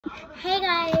Hey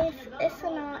guys, it's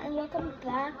Sana and welcome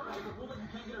back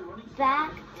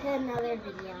to another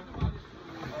video.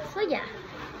 So yeah,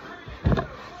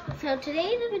 so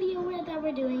today the video that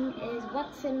we're doing is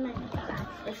what's in my makeup bag.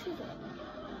 This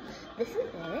is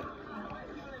it.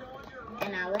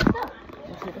 And now let's go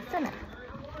into the center.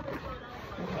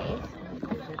 Okay, so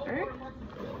the zipper.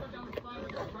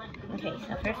 Okay,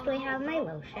 so first we have my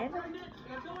lotion,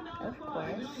 of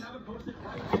course.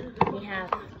 We have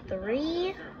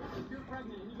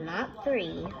not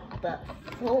three, but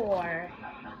 4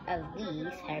 of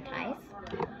these hair ties.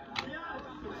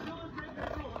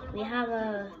 We have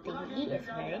a thingy, it's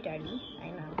very dirty, I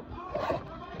know.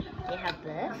 We have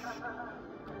this.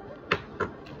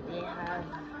 We have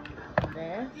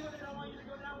this.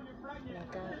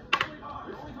 Makeup.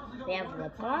 We have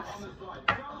lip gloss.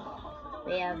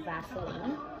 We have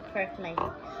Vaseline. First, my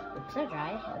lips are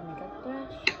dry. A makeup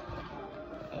brush.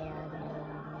 And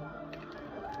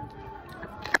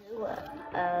 2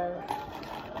 of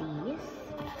these.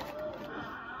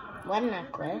 1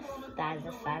 necklace. That is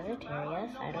a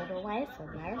Sagittarius. I don't know why it's in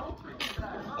there.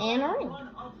 And a ring.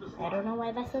 I don't know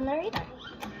why that's in there either.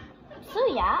 So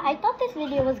yeah, I thought this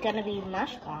video was gonna be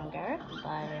much longer,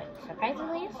 but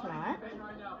surprisingly it's not.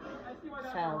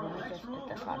 So let me just put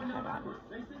this on. Hold on.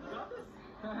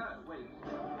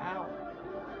 Ow.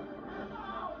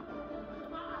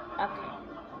 Okay.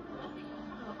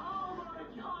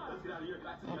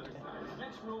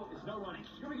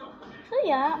 So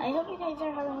yeah, I hope you guys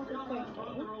are having a good day.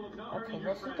 Okay,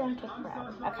 this is gonna take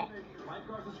forever. Okay.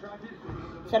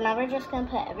 So now we're just gonna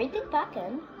put everything back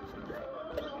in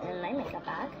my makeup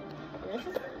bag. This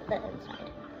is the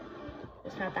inside.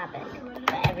 It's not that big,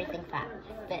 but everything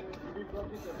fit.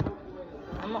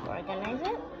 I'm gonna organize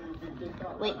it.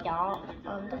 Wait, y'all,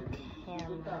 on the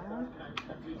camera.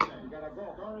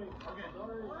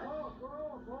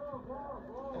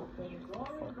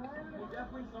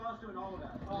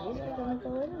 These are gonna go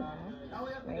in there,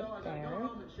 right there.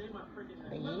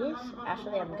 These,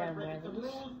 actually I'm gonna wear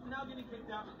these.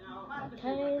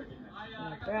 Okay,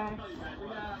 my brush.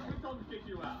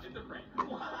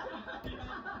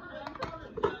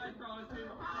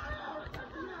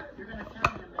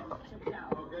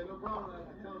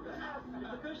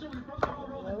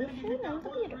 Lotion and the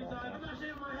beauty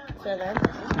blender.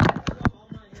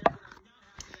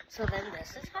 So then this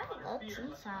is how it looks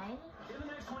inside.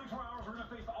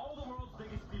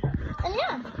 And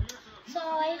yeah.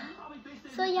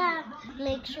 So yeah,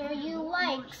 make sure you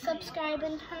like, subscribe,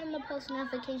 and turn the post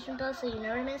notification bell so you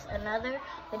never miss another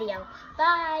video.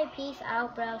 Bye. Peace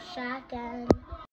out, bro. Shotgun.